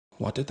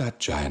What did that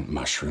giant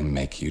mushroom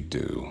make you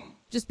do?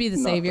 Just be the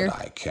savior. Not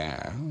that I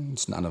care.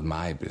 It's none of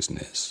my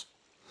business.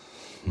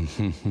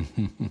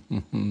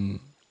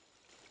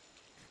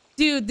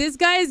 Dude, this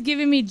guy is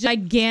giving me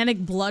gigantic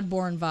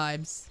Bloodborne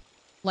vibes.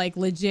 Like,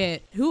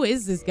 legit. Who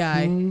is this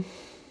guy?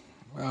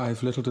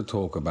 I've little to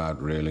talk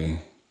about, really.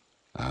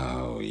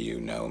 Oh, you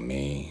know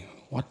me.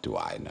 What do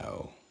I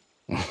know?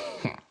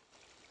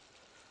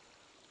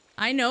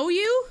 I know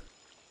you?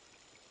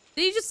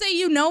 Did he just say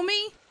you know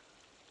me?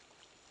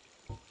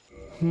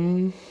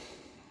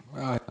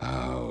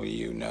 Oh,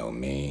 you know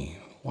me.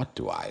 What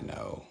do I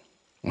know?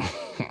 How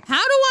do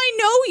I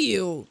know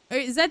you?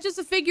 Is that just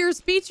a figure of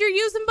speech you're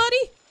using,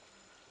 buddy?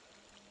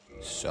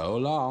 So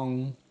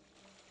long.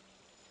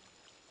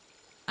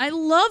 I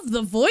love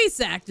the voice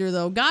actor,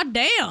 though. God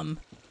damn.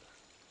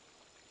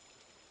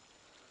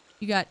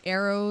 You got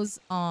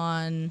arrows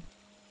on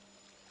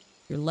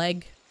your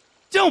leg.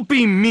 Don't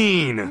be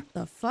mean! What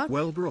the fuck?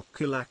 Well,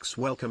 Brookilax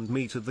welcomed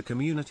me to the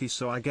community,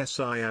 so I guess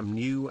I am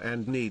new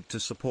and need to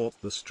support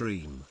the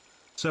stream.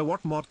 So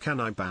what mod can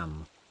I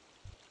ban?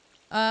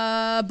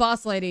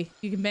 Boss lady.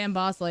 You can ban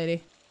boss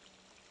lady.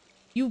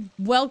 You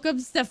welcome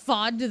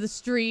Stefan to the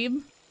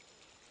stream?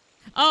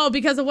 Oh,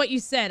 because of what you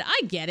said.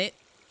 I get it.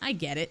 I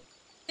get it.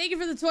 Thank you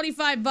for the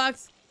 25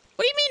 bucks.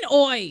 What do you mean,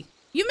 oi?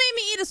 You made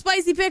me eat a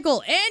spicy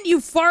pickle and you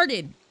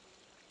farted.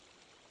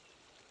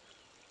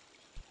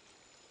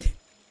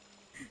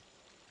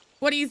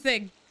 What do you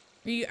think?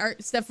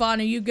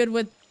 Stefan, are you good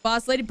with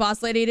boss lady?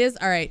 Boss lady it is.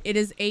 All right. It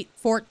is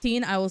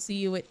 8:14. I will see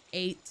you at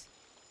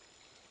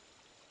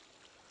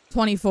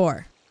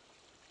 8:24.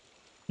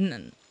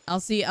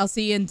 I'll see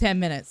you in 10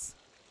 minutes.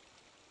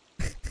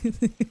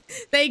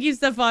 Thank you,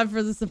 Stefan,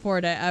 for the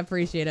support. I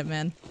appreciate it,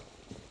 man.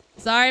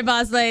 Sorry,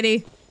 boss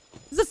lady.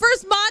 It's the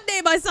first mod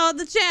name I saw in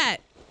the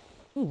chat.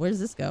 Ooh, where does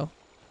this go?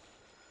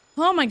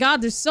 Oh my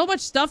god, there's so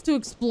much stuff to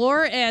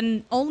explore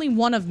and only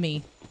one of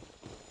me.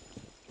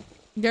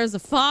 There's a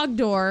fog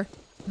door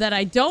that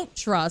I don't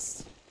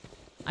trust.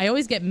 I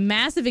always get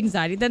massive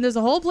anxiety. Then there's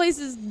a whole place,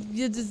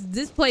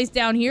 this place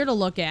down here to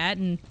look at.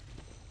 And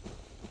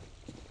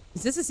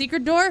is this a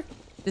secret door?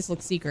 This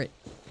looks secret.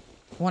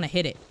 I want to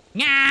hit it.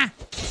 Nah!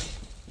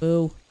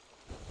 Boo.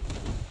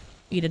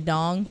 Eat a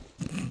dong.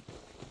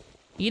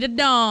 Eat a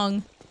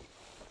dong.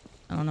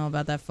 I don't know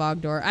about that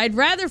fog door. I'd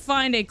rather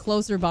find a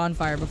closer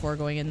bonfire before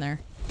going in there.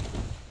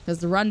 Because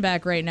the run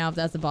back right now, if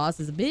that's the boss,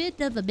 is a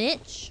bit of a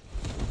bitch.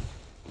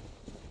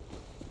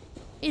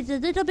 It's a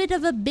little bit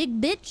of a big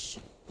bitch.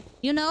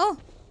 You know?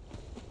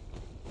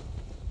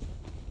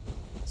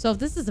 So if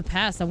this is a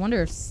pass, I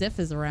wonder if Sif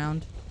is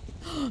around.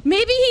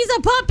 Maybe he's a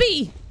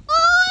puppy!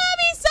 Oh, that'd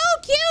be so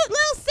cute!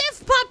 Little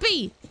Sif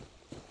puppy!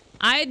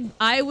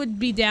 I would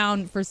be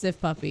down for Sif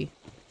puppy.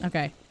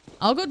 Okay.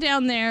 I'll go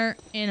down there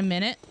in a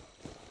minute.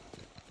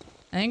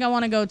 I think I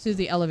want to go to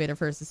the elevator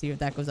first to see if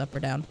that goes up or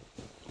down.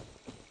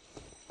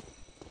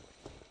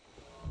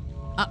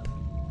 Up.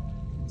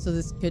 So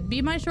this could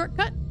be my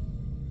shortcut.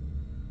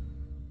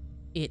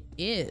 It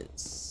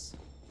is.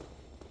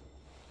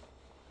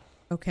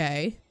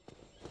 Okay.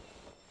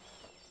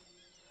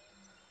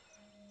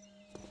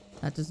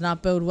 That does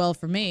not bode well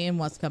for me and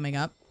what's coming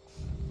up.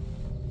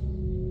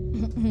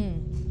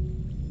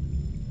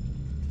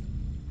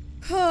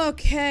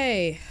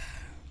 Okay.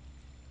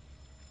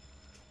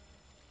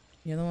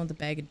 You're the one with the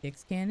bag of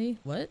dicks candy?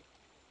 What?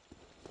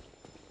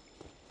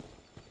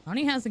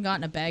 Honey hasn't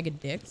gotten a bag of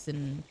dicks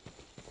in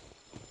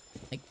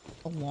like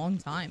a long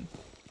time.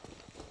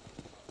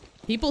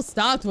 People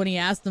stopped when he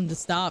asked them to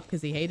stop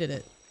because he hated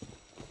it.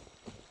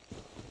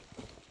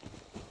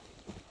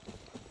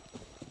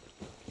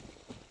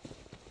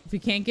 If we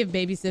can't give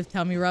baby Sif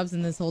tummy rubs,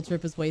 then this whole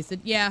trip is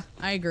wasted. Yeah,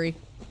 I agree.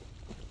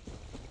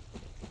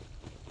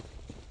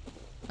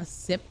 A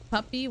sip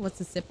puppy? What's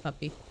a sip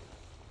puppy?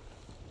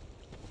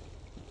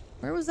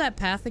 Where was that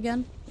path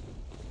again?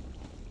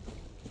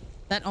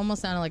 That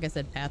almost sounded like I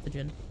said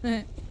pathogen.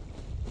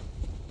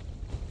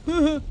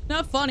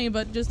 Not funny,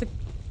 but just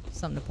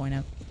something to point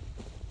out.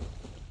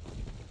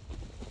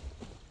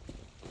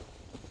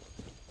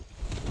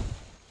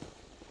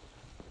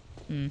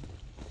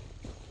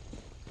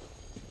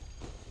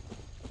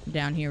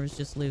 Down here was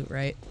just loot,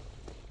 right?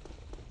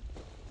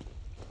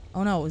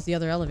 Oh no, it was the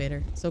other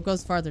elevator. So it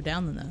goes farther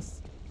down than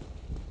this.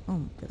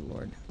 Oh, good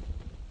lord.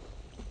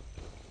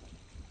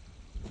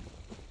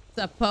 What's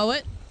up,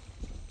 poet?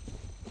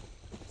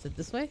 Is it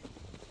this way?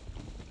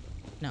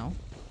 No.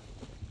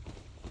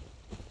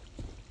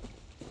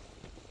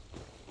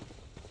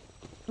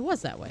 It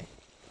was that way.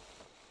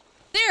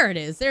 There it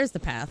is. There's the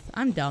path.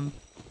 I'm dumb.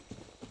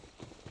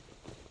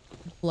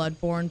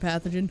 Bloodborne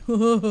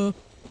pathogen.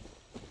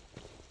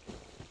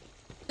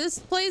 This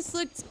place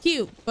looks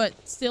cute,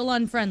 but still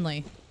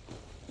unfriendly.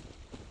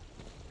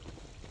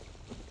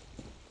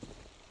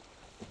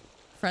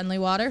 Friendly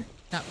water,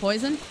 not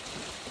poison.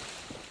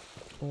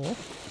 Cool.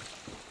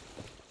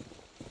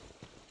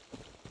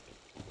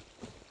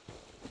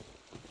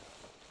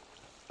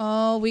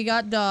 Oh, we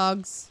got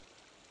dogs.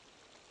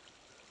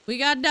 We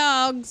got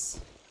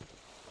dogs.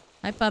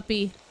 Hi,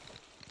 puppy.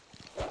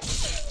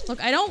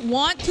 Look, I don't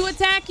want to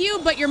attack you,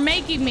 but you're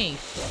making me.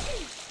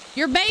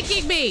 You're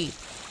making me.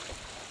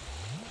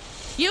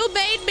 You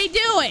made me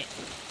do it.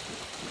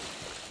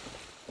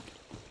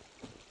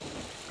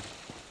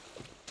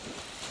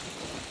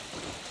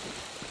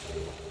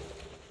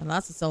 And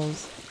lots of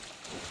souls.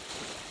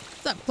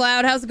 What's up,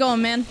 Cloud? How's it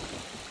going, man?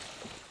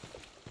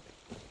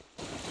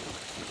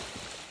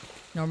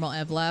 Normal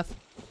Ev laugh.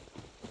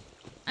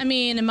 I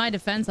mean, in my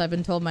defense, I've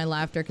been told my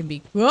laughter can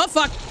be, oh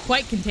fuck,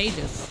 quite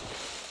contagious.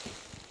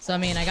 So, I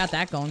mean, I got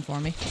that going for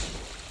me.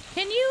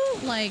 Can you,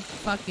 like,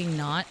 fucking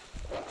not?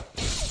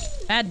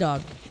 Bad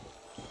dog.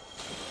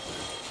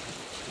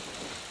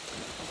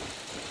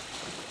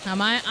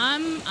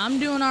 I'm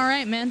doing all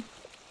right, man.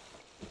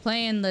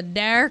 Playing the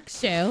Dark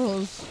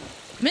Souls.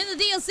 I'm in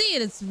the DLC,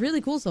 and it's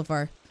really cool so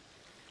far.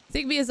 I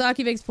think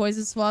Miyazaki makes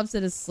poison swamps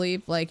in his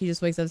sleep. Like, he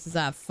just wakes up and says,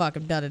 ah, fuck,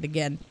 I've done it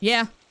again.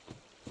 Yeah.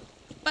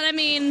 But, I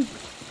mean,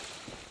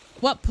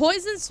 what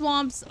poison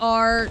swamps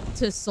are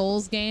to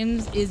Souls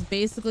games is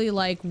basically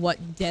like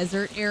what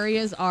desert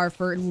areas are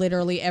for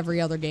literally every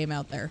other game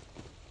out there.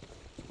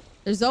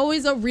 There's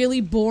always a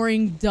really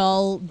boring,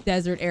 dull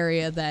desert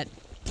area that,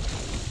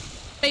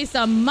 based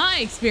on my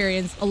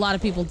experience, a lot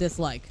of people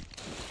dislike.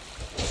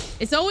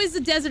 It's always the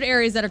desert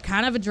areas that are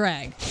kind of a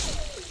drag.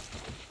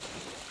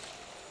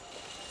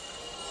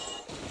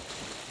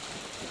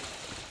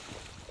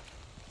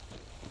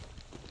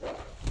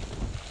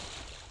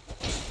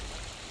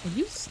 Will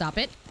you stop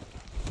it?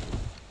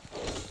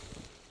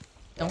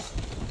 Don't.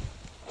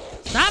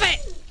 Stop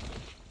it!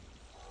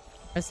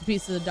 Rest in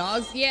peace to the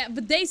dogs. Yeah,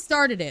 but they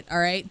started it,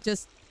 alright?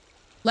 Just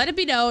let it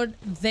be known,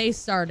 they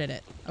started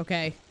it,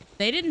 okay?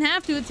 They didn't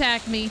have to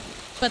attack me,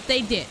 but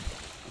they did.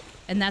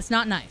 And that's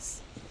not nice.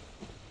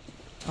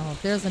 Oh,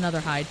 if there's another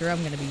Hydra,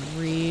 I'm gonna be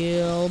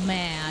real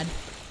mad.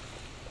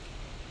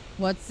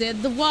 What's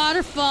in the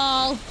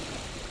waterfall?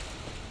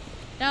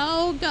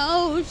 Don't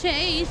go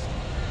chase.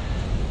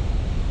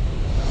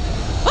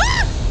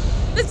 Ah!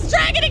 It's the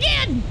dragon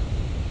again!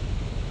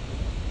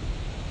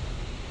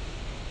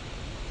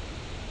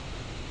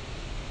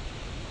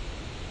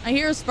 I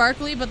hear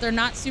sparkly, but they're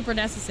not super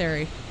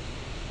necessary.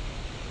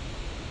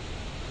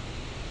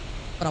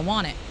 But I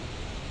want it.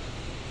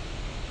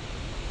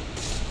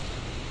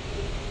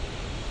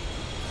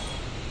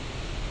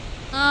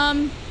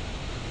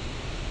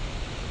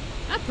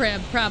 I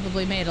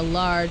probably made a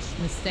large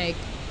mistake.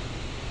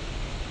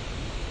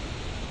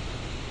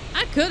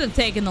 I could have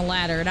taken the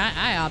ladder, and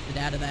I opted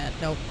out of that.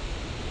 Nope.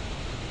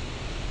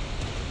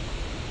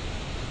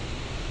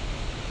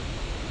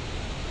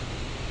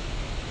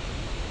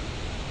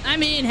 I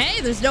mean, hey,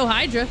 there's no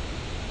Hydra.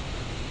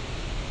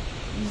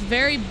 It's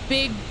very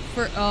big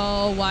for...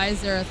 Oh, why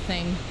is there a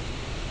thing?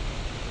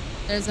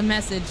 There's a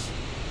message.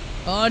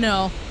 Oh,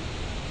 no.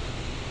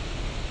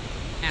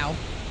 Ow.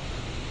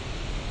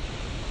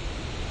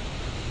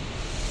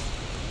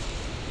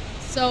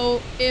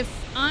 So, if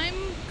I'm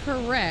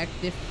correct,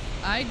 if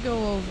I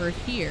go over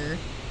here...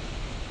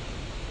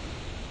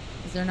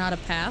 Is there not a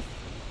path?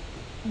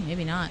 Oh,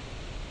 maybe not.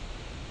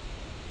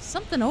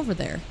 Something over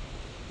there.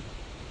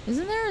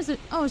 Isn't there? Is it?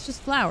 Oh, it's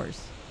just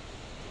flowers.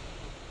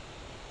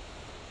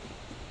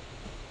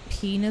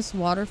 Penis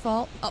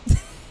waterfall? Oh.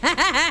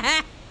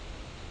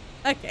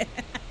 Okay.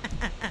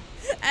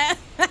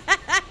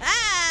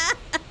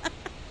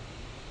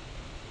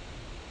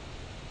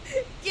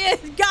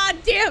 God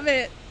damn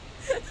it.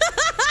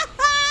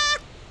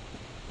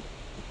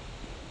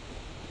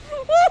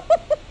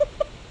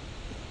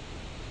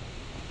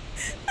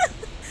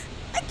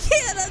 I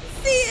can't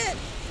unsee it.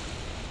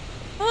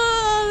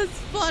 Oh, that's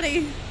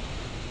funny.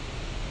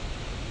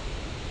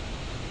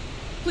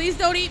 Please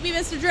don't eat me,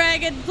 Mr.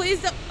 Dragon.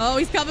 Please don't. Oh,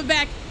 he's coming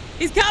back.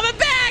 He's coming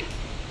back.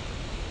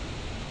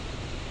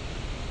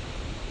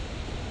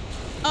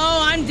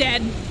 Oh, I'm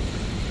dead.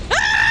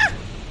 Ah!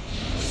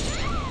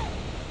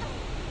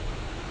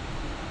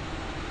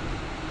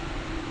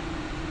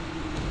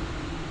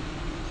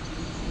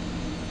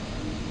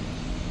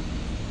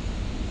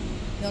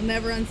 They'll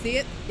never unsee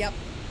it? Yep.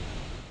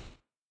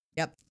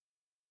 Yep.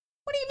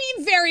 What do you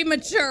mean very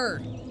mature?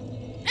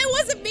 It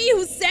wasn't me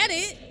who said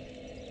it.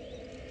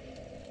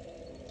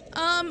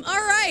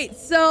 Alright,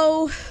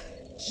 so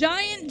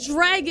giant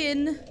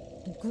dragon,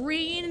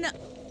 green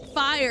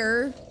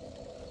fire.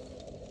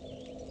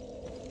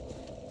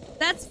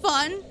 That's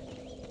fun.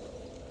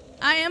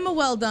 I am a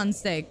well done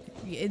steak.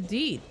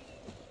 Indeed.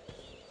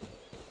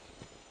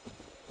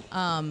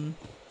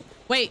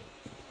 Wait.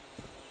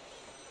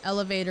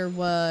 Elevator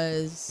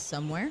was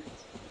somewhere.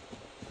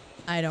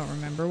 I don't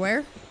remember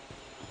where.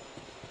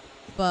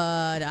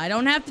 But I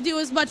don't have to do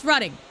as much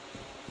running.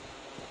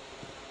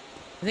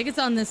 I think it's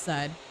on this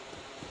side.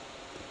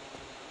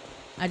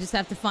 I just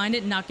have to find it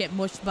and not get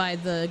mushed by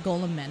the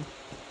golem men.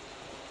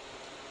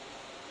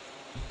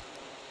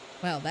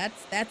 Well,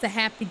 that's a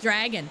happy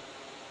dragon.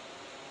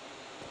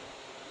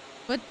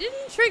 But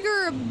didn't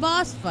trigger a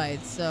boss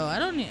fight, so I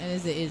don't...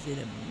 Is it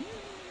a...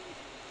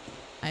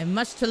 I have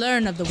much to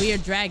learn of the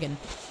weird dragon.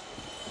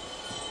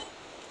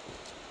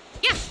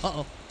 Yeah!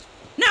 Uh-oh.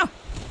 No!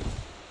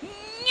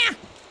 Yeah!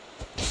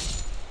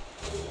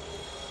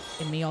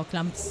 me your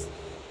clumps.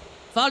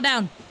 Fall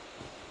down.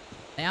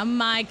 They are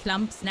my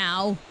clumps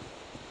now.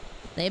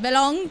 They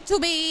belong to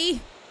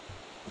me.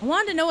 I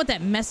wanted to know what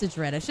that message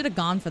read. I should have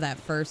gone for that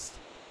first.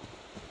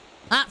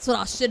 That's what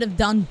I should have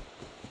done.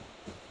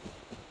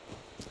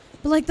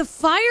 But like the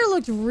fire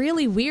looked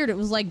really weird. It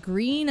was like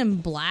green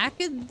and black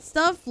and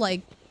stuff.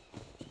 Like,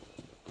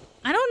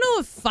 I don't know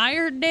if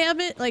fire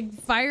damage, like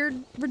fire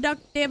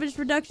damage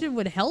reduction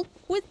would help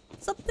with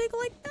something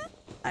like that.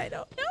 I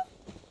don't know.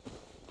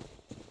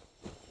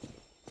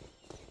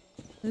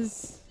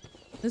 Is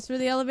this where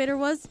the elevator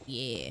was?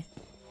 Yeah.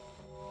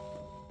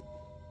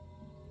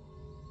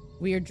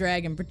 Weird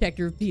dragon,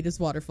 protector of Peter's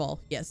waterfall.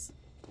 Yes.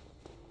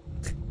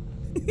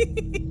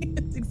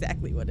 That's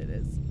exactly what it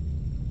is.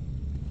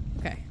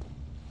 Okay.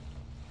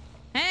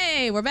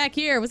 Hey, we're back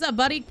here. What's up,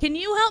 buddy? Can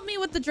you help me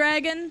with the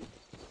dragon?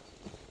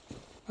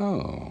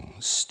 Oh,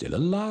 still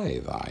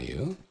alive, are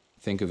you?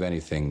 Think of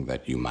anything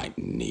that you might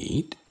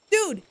need?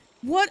 Dude,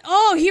 what?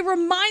 Oh, he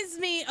reminds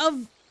me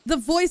of the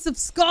voice of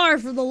Scar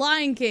from The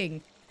Lion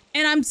King.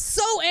 And I'm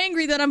so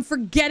angry that I'm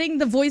forgetting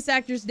the voice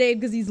actor's name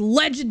because he's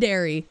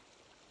legendary.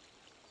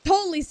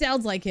 Totally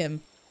sounds like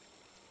him.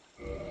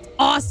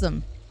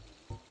 Awesome.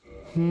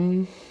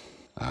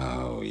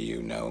 Oh,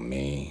 you know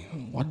me.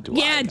 What do I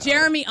know? Yeah,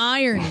 Jeremy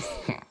Irons.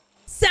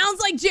 Sounds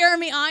like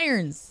Jeremy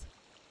Irons.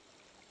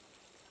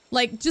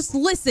 Like, just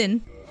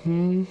listen.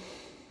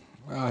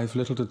 I've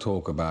little to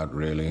talk about,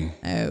 really.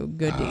 Oh,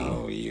 goody.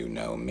 Oh, you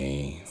know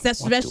me.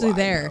 Especially What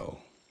do I there. know?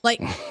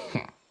 Like,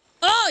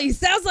 oh, he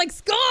sounds like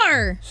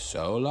Scar.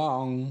 So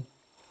long.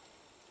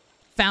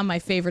 Found my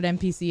favorite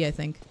NPC, I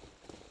think.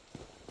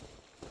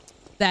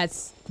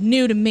 That's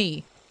new to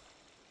me.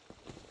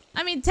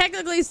 I mean,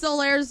 technically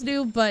Solaire's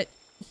new, but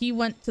he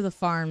went to the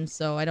farm,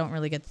 so I don't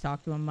really get to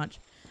talk to him much.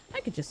 I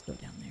could just go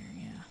down there.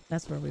 Yeah,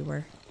 that's where we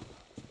were.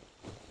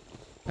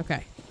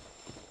 Okay.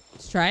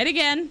 Let's try it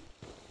again.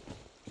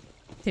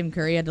 Tim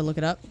Curry, had to look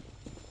it up.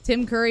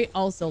 Tim Curry,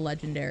 also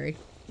legendary.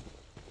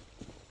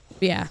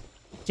 But yeah,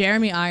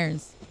 Jeremy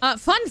Irons.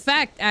 Fun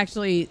fact,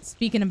 actually,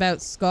 speaking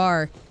about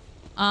Scar.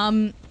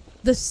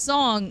 The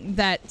song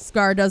that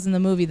Scar does in the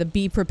movie, the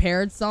Be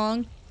Prepared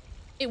song,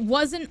 it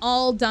wasn't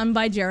all done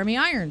by Jeremy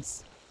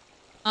Irons.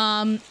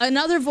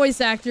 Another voice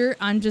actor,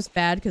 I'm just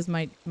bad because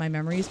my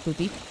memory is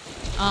poopy.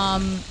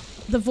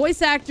 The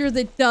voice actor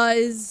that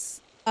does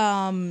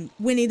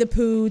Winnie the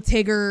Pooh,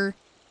 Tigger,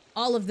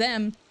 all of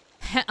them,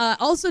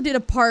 also did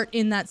a part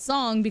in that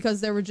song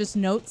because there were just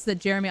notes that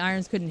Jeremy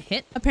Irons couldn't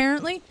hit,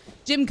 apparently.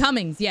 Jim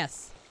Cummings,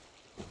 yes.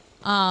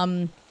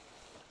 I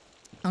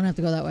don't have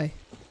to go that way.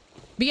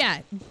 But yeah,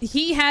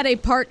 he had a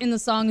part in the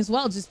song as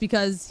well, just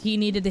because he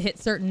needed to hit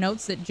certain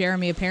notes that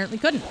Jeremy apparently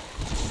couldn't.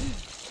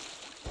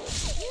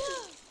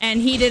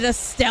 And he did a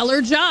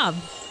stellar job.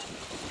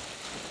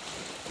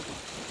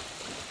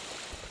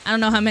 I don't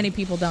know how many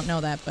people don't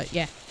know that, but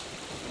yeah.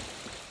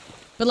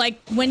 But like,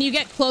 when you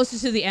get closer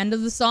to the end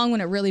of the song,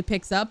 when it really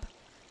picks up,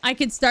 I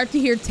could start to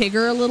hear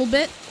Tigger a little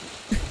bit.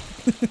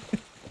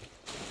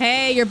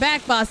 Hey, you're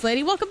back, boss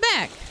lady. Welcome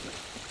back.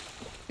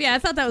 Yeah, I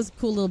thought that was a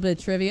cool little bit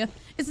of trivia.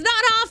 It's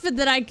not often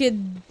that I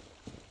could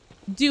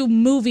do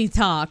movie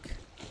talk.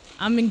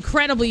 I'm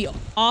incredibly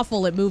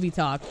awful at movie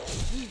talk.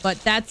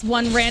 But that's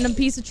one random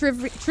piece of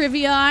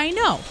trivia I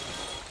know.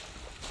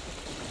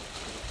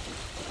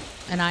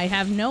 And I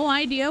have no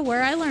idea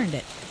where I learned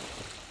it.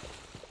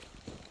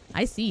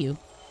 I see you.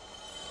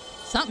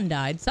 Something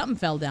died. Something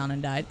fell down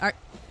and died.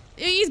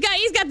 He's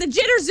got the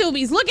jitter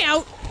zoomies. Look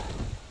out.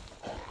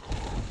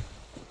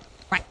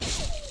 Right.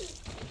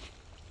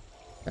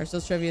 Dark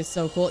Souls trivia is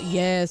so cool.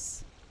 Yes.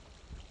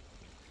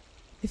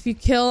 If you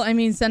kill,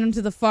 send him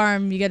to the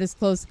farm, you get his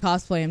clothes to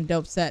cosplay him.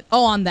 Dope set.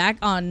 Oh, I'm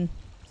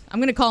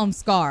going to call him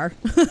Scar.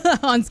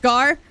 On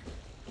Scar.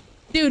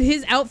 Dude,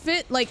 his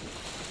outfit, like,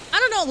 I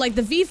don't know, like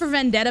the V for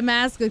Vendetta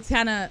mask, it's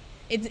kind of,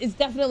 it's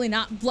definitely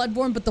not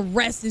Bloodborne, but the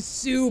rest is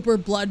super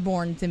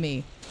Bloodborne to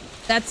me.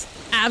 That's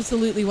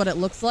absolutely what it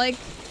looks like.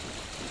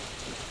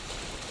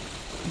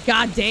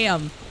 God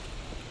damn.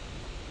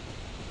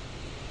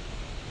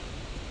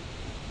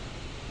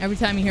 Every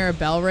time you hear a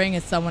bell ring,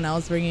 it's someone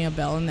else ringing a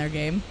bell in their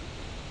game.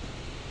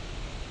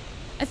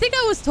 I think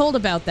I was told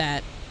about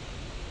that.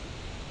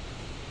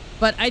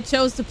 But I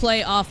chose to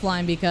play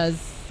offline because,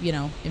 you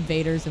know,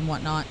 invaders and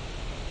whatnot.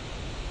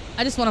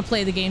 I just want to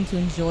play the game to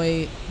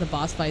enjoy the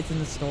boss fights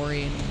and the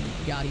story and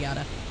yada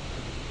yada.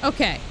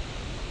 Okay.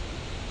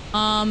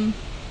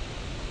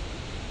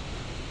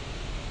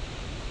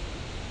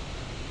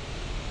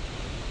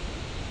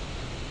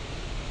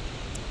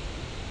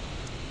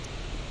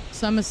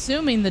 So I'm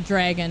assuming the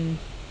dragon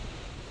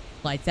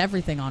lights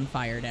everything on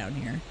fire down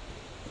here.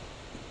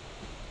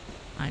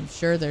 I'm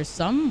sure there's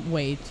some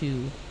way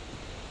to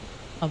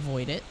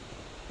avoid it.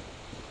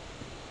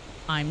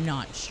 I'm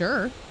not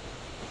sure.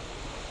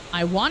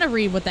 I want to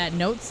read what that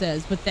note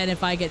says, but then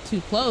if I get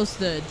too close,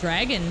 the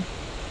dragon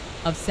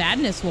of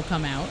sadness will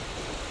come out.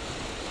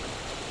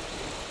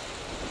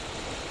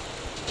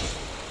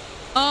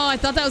 Oh, I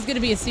thought that was going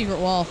to be a secret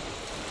wall.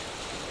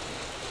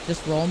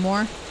 Just roll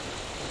more? Or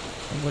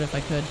what if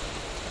I could?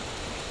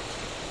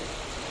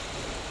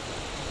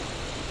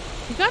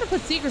 You gotta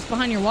put secrets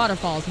behind your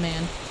waterfalls,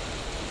 man.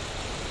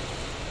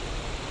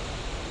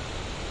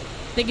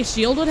 Think a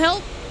shield would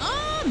help?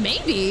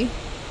 Maybe.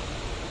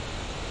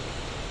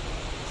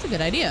 That's a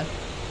good idea.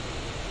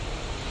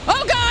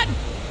 Oh, God!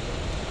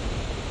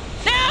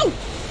 No!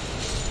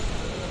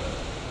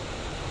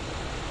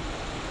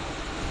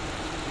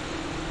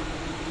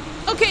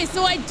 Okay,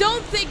 so I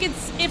don't think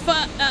it's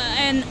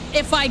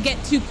if I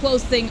get too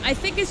close thing. I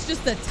think it's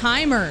just a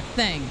timer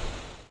thing.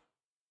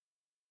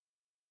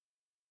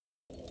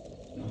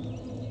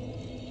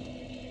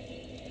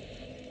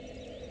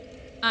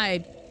 Ow.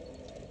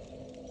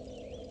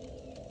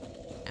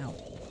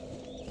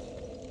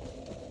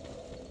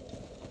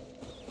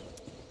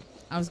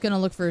 I was gonna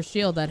look for a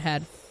shield that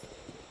had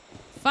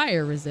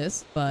fire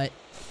resist, but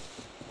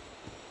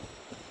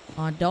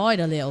I died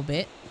a little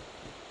bit.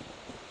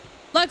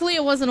 Luckily,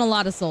 it wasn't a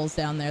lot of souls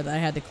down there that I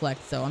had to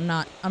collect, so I'm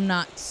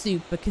not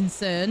super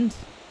concerned.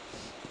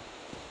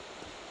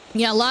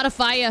 Yeah, a lot of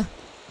fire.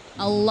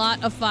 A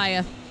lot of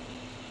fire.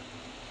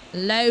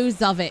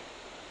 Loads of it.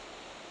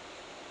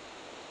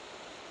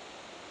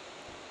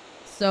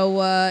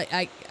 So,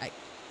 I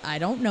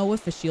don't know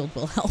if a shield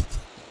will help.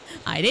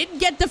 I didn't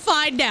get to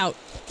find out.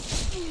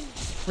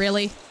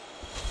 Really?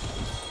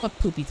 What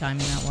poopy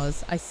timing that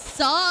was. I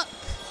suck.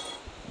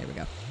 There we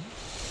go.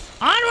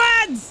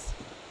 Onwards!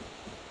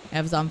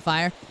 Ev's on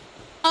fire.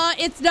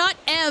 It's not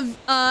Ev.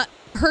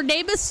 Her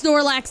name is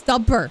Snorlax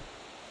Dumper.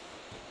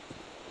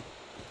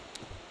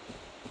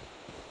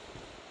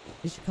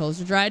 Is your clothes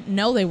dried?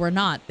 No, they were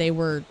not. They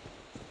were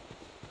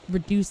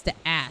reduced to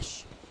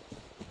ash.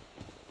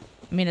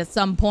 I mean, at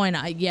some point,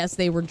 yes,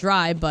 they were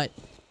dry, but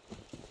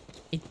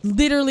it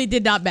literally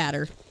did not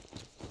matter.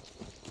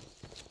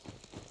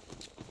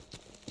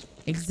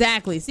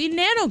 Exactly. See,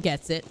 Nano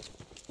gets it.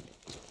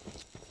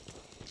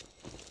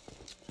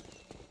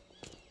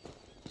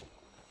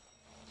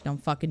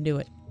 Don't fucking do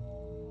it.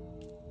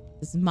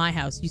 This is my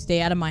house. You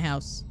stay out of my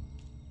house.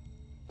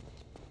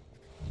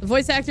 The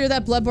voice actor of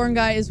that Bloodborne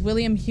guy is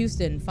William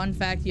Houston. Fun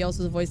fact, he also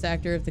is the voice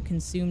actor of the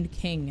Consumed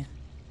King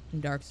in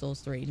Dark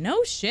Souls 3.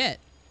 No shit.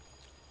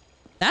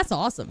 That's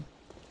awesome.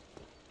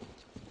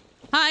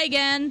 Hi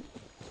again.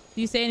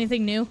 Do you say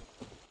anything new?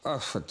 Oh,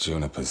 for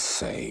Juniper's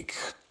sake,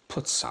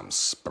 put some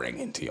spring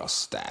into your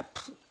step.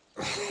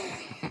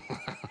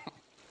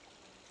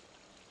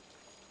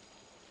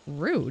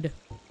 Rude.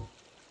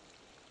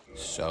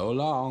 So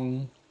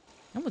long.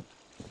 That was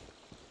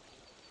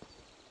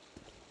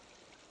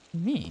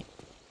me.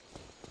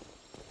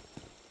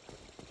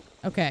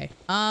 Okay.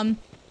 I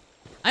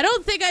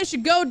don't think I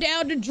should go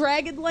down to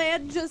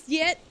Dragonland just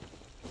yet.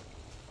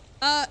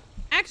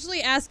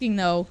 Actually asking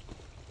though,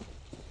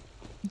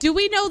 do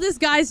we know this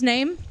guy's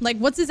name? Like,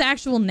 what's his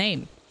actual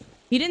name?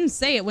 He didn't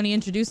say it when he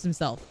introduced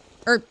himself.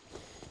 Or,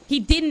 he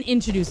didn't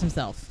introduce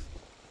himself.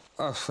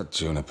 Oh, for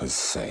Juniper's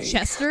sake.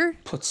 Chester?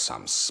 Put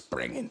some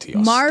spring into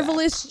your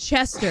Marvelous step.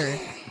 Chester.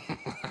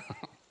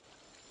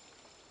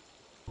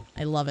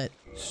 I love it.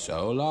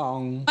 So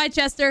long. Bye,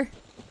 Chester.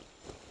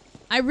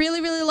 I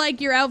really, really like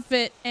your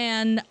outfit,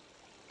 and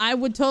I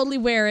would totally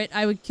wear it.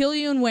 I would kill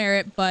you and wear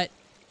it, but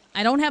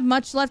I don't have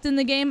much left in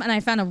the game, and I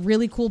found a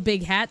really cool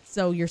big hat,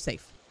 so you're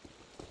safe.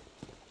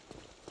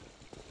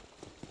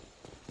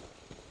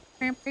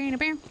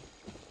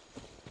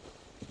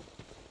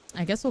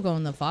 I guess we'll go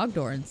in the fog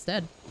door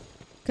instead.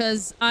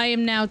 Because I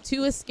am now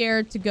too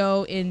scared to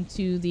go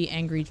into the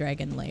Angry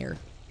Dragon lair.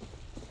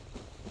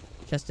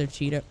 Chester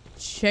Cheeto.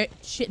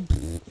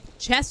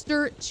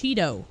 Chester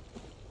Cheeto.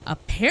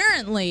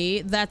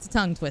 Apparently, that's a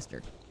tongue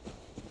twister.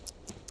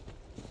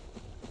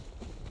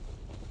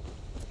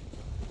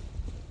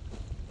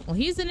 Well,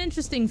 he's an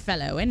interesting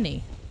fellow, isn't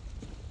he?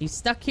 He's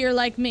stuck here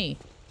like me.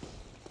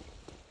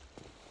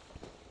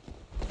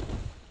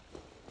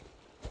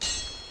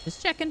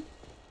 Just checking.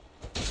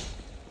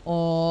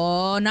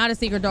 Oh, not a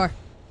secret door.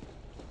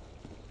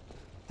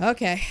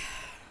 Okay.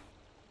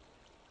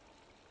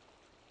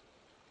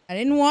 I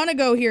didn't want to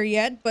go here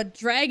yet, but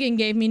Dragon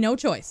gave me no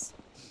choice.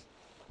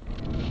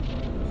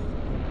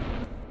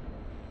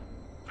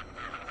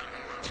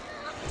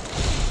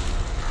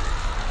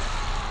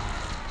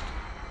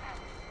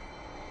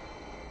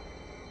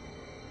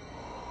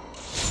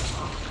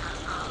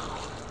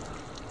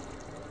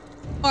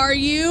 Are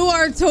you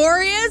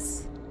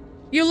Artorias?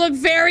 You look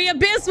very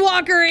Abyss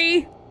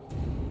Walker-y.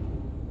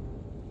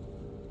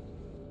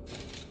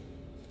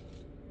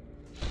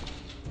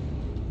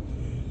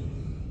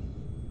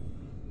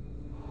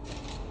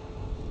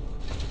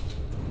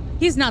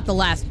 He's not the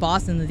last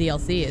boss in the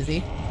DLC, is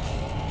he?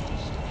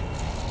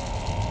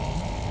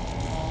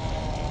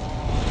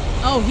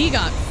 Oh, he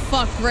got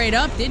fucked right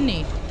up, didn't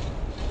he?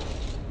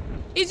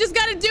 He's just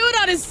got to do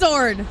it on his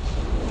sword.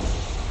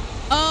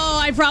 Oh,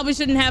 I probably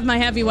shouldn't have my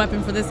heavy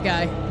weapon for this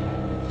guy.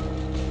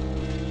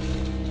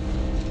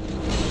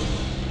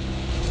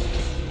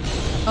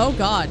 Oh,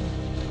 God.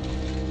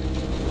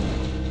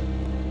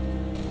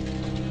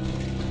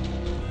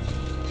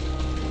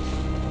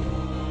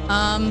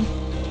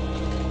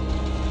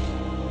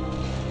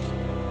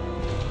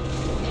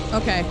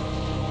 Okay.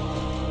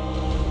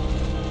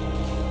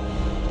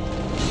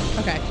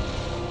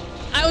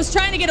 was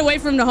trying to get away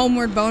from the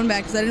homeward bone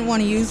back because I didn't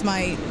want to use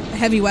my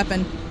heavy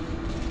weapon.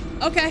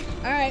 Okay,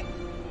 all right.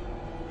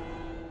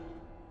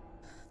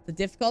 The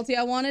difficulty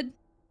I wanted?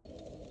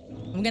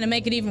 I'm gonna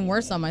make it even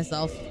worse on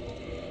myself.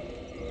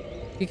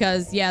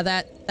 Because, yeah,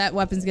 that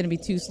weapon's gonna be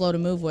too slow to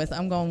move with.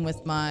 I'm going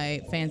with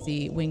my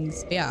fancy winged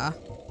spear.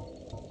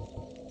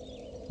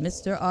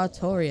 Mr.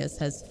 Artorias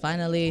has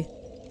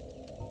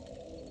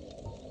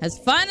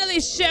finally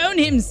shown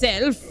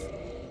himself.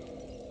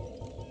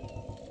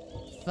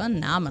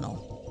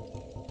 Phenomenal.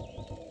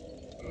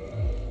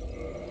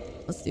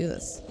 Let's do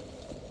this.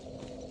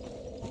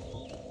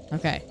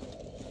 Okay.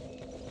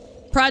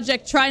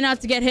 Project try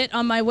not to get hit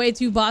on my way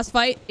to boss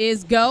fight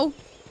is go.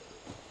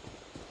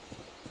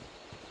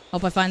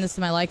 Hope I find this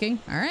to my liking.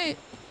 All right.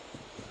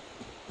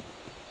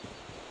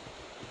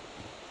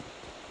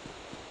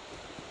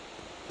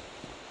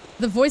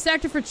 The voice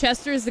actor for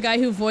Chester is the guy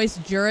who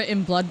voiced Jura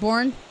in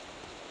Bloodborne.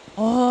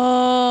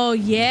 Oh,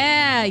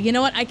 yeah. You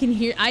know what? I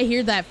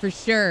hear that for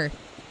sure.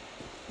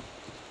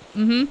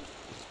 Mm-hmm.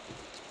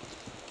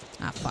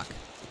 Ah, fuck.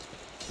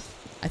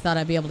 I thought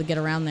I'd be able to get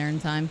around there in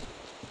time.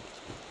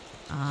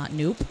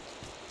 Nope.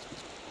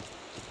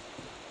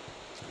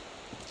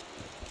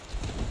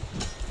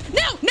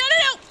 No! No, no,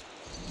 no!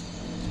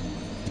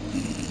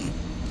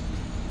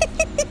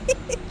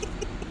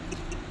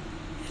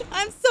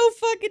 I'm so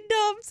fucking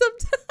dumb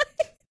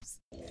sometimes.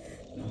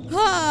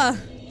 Ah.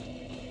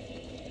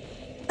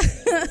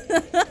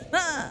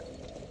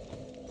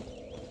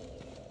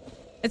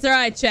 It's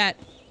alright, chat.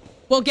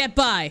 We'll get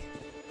by.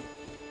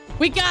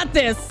 We got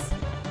this.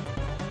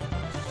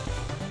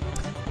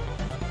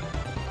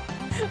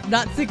 I'm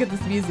not sick of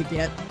this music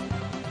yet.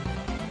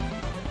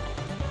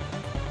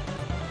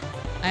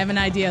 I have an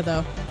idea,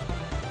 though.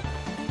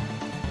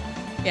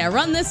 Yeah,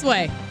 run this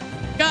way.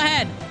 Go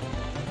ahead.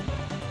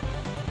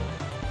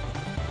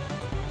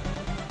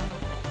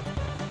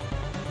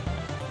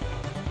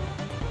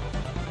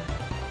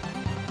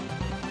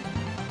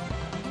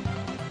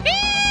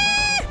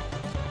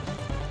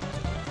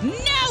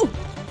 No!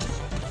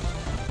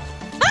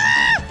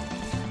 Ah!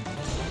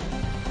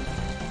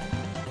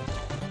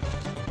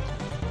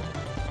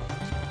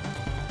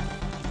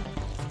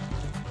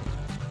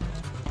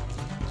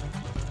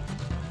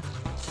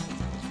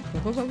 Go,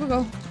 go, go, go,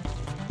 go.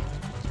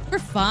 We're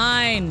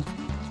fine.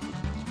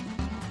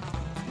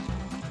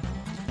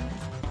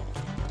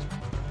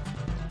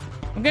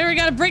 Okay, we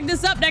gotta break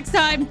this up next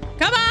time.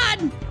 Come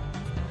on!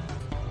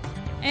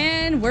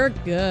 And we're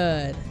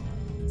good.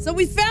 So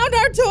we found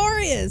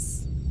Artorias.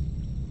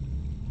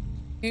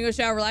 You gonna go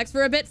shower, relax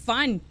for a bit?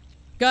 Fine.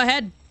 Go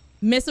ahead.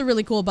 Miss a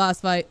really cool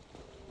boss fight.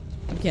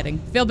 I'm kidding.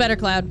 Feel better,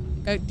 Cloud.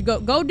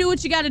 Go do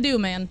what you gotta do,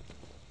 man.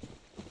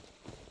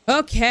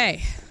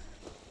 Okay.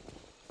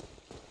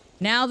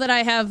 Now that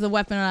I have the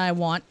weapon I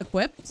want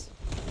equipped,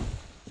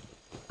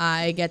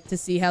 I get to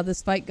see how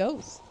this fight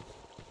goes.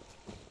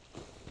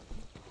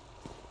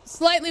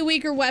 Slightly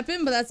weaker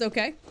weapon, but that's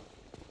okay.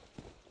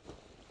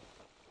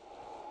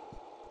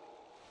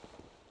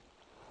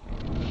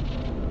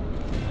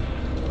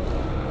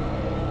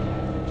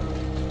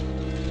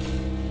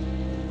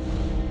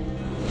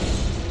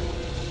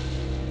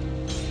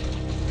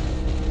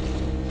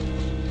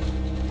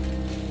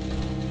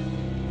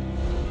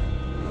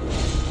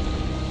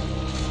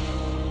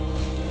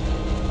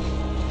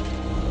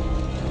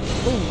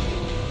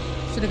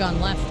 Should have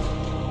gone left.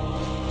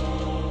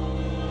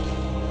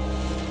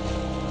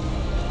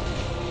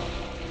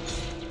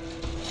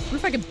 What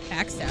if I could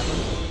backstab him?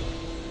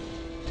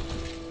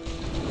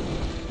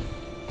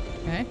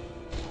 Okay.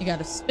 You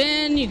gotta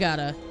spin, you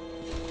gotta...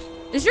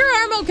 Is your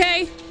arm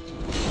okay?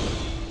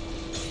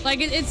 Like,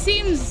 it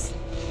seems...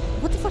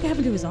 What the fuck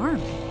happened to his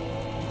arm?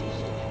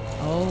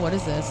 Oh, what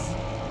is this?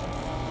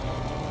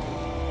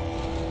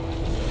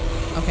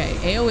 Okay,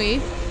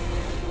 AoE.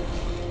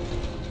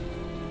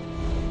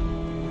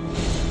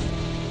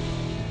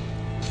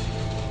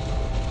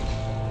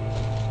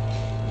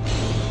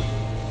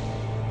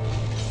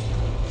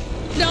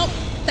 Nope,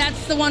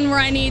 that's the one where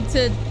I need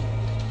to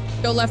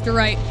go left or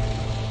right.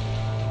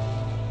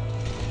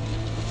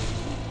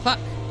 Fuck.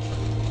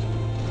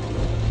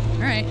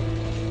 Alright.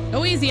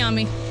 Go easy on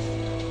me.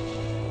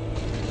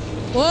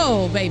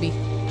 Whoa, baby.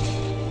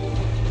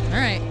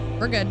 Alright,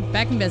 we're good.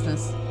 Back in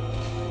business.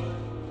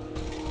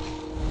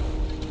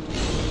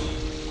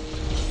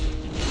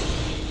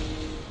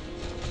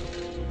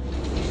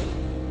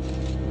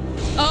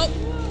 Oh.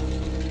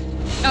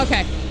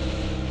 Okay.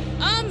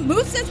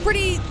 Moveset's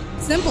pretty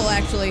simple,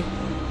 actually.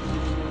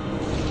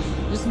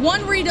 There's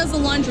one where he does a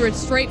lunge where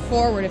it's straight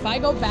forward. If I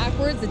go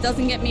backwards, it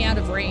doesn't get me out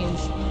of range.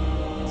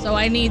 So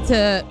I need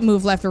to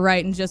move left or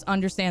right and just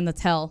understand the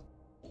tell.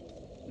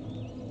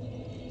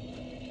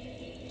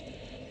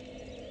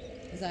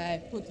 As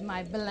I put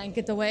my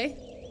blanket away.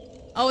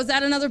 Oh, is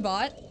that another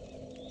bot?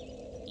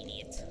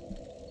 Idiot.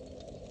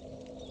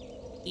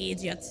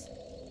 Idiot.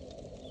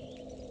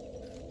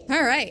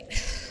 All right.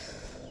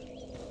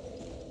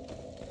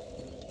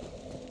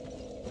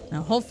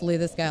 Now, hopefully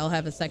this guy will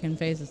have a second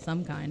phase of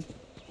some kind.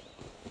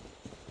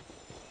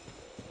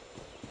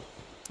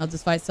 I'll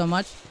just fight so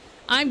much.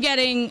 I'm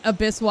getting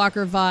Abyss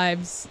Walker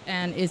vibes,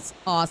 and it's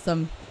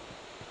awesome.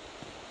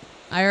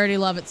 I already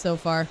love it so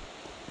far.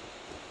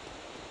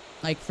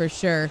 Like, for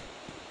sure.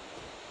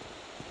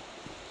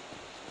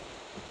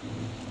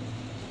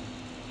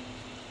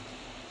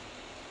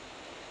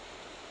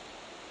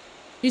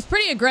 He's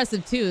pretty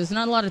aggressive, too. There's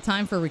not a lot of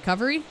time for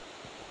recovery.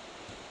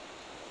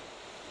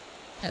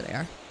 There they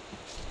are.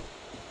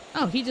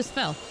 Oh, he just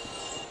fell.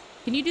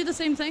 Can you do the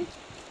same thing?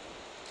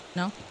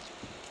 No?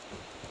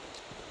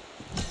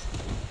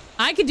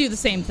 I could do the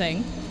same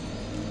thing.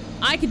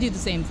 I could do the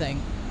same thing.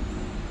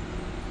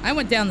 I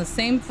went down the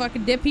same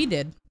fucking dip he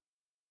did.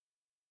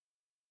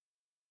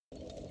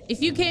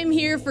 If you came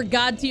here for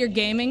God tier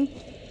gaming,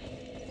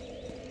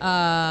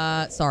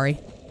 sorry.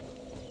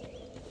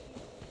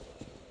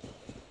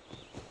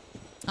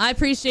 I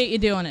appreciate you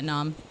doing it,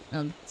 Nom.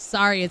 I'm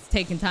sorry it's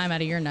taking time out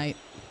of your night.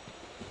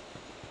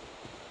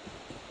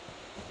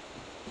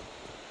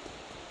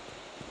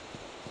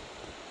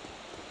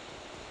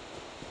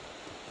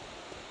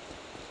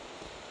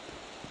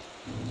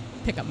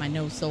 Pick up my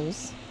no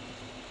souls.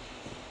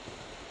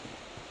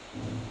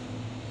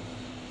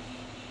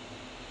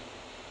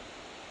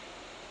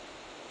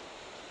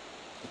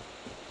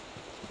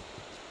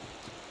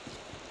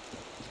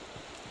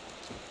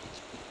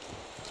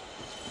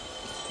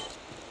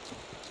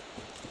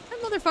 That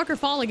motherfucker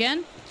fall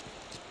again?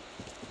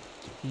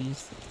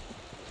 Jeez.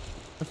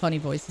 The funny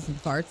voices and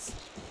farts.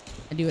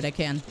 I do what I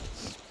can.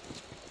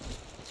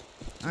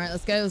 Alright,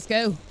 let's go, let's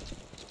go.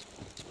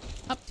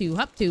 Up to,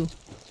 up to.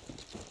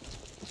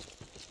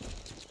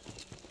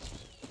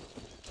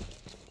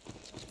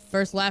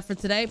 First laugh for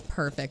today?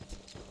 Perfect.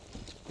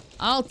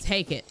 I'll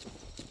take it.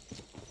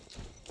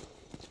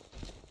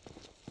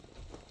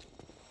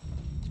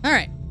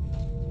 Alright.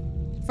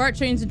 Fart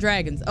trains and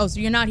dragons. Oh, so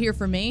you're not here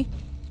for me?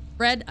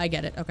 Fred? I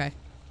get it. Okay.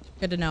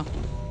 Good to know.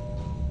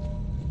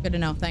 Good to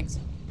know. Thanks.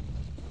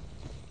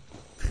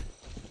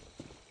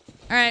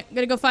 Alright.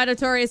 Gonna go fight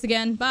Artorias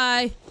again.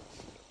 Bye.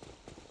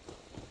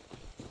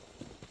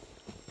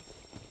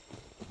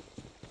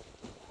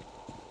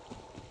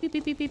 Pew,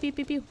 pew, pew, pew, pew,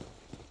 pew, pew.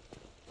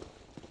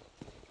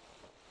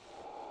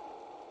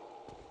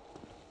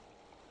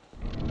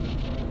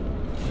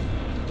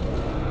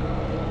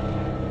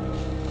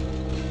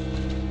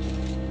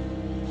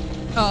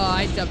 Oh,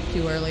 I jumped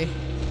too early.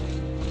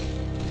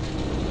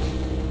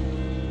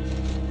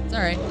 It's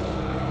alright.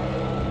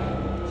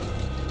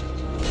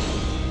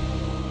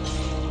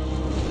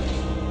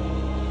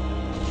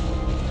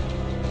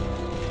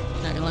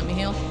 Not gonna let me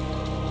heal?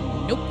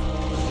 Nope.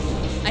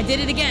 I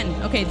did it again.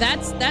 Okay,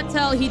 that's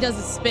how he does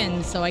a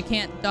spin, so I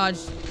can't dodge.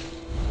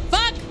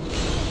 Fuck!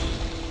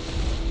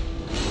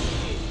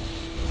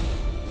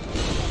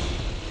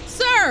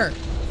 Sir!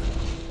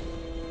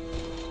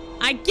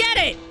 I get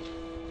it!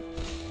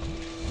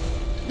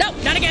 No,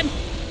 not again.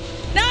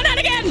 No, not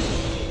again.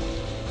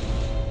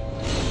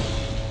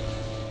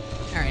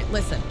 All right,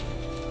 listen.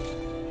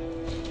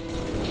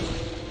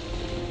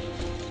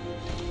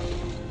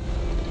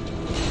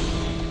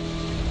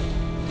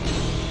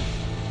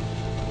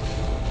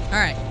 All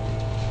right.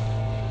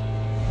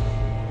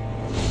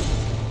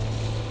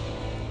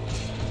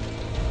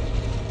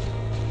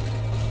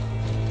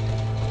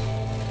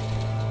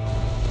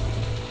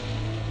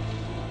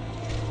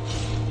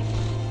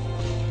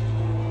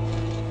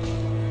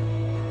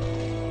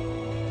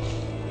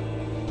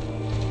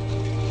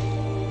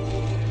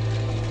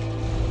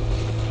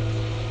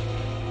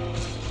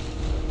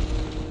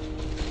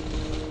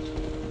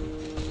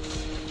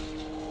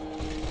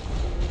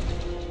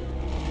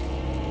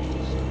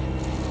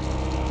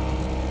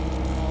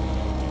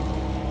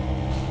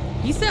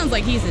 He sounds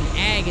like he's in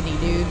agony,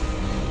 dude.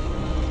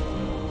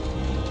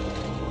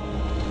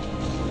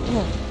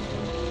 Oh.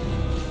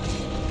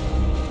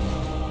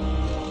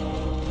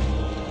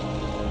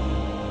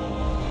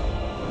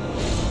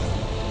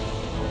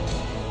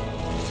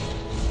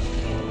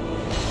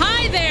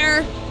 Hi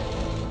there!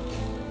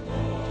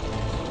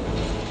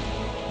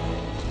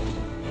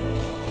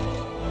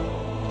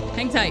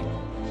 Hang tight.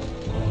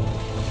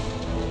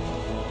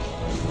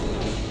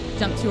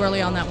 Jumped too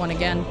early on that one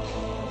again.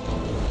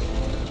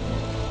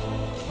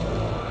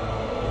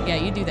 Yeah,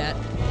 you do that.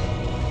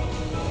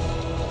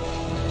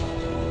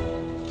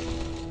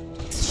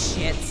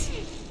 Shit.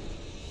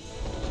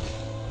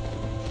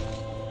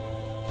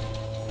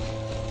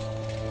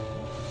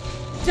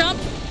 Jump!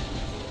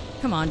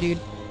 Come on, dude.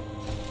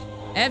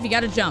 Ev, you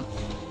gotta jump.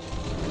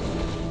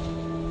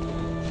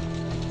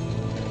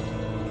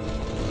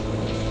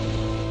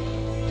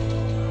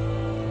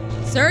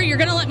 Sir, you're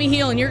gonna let me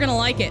heal and you're gonna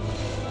like it.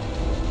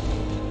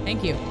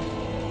 Thank you.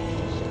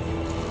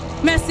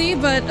 Messy,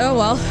 but oh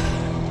well.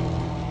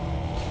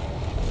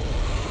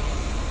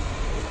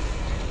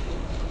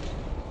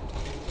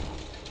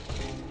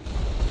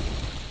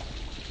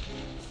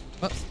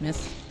 Whoops,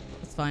 miss.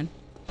 That's fine.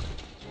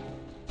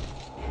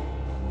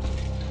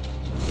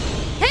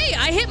 Hey,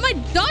 I hit my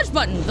dodge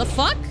button. The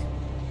fuck?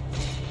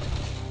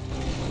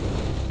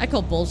 I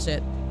call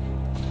bullshit.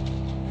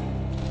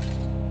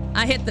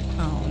 I hit the...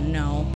 Oh, no.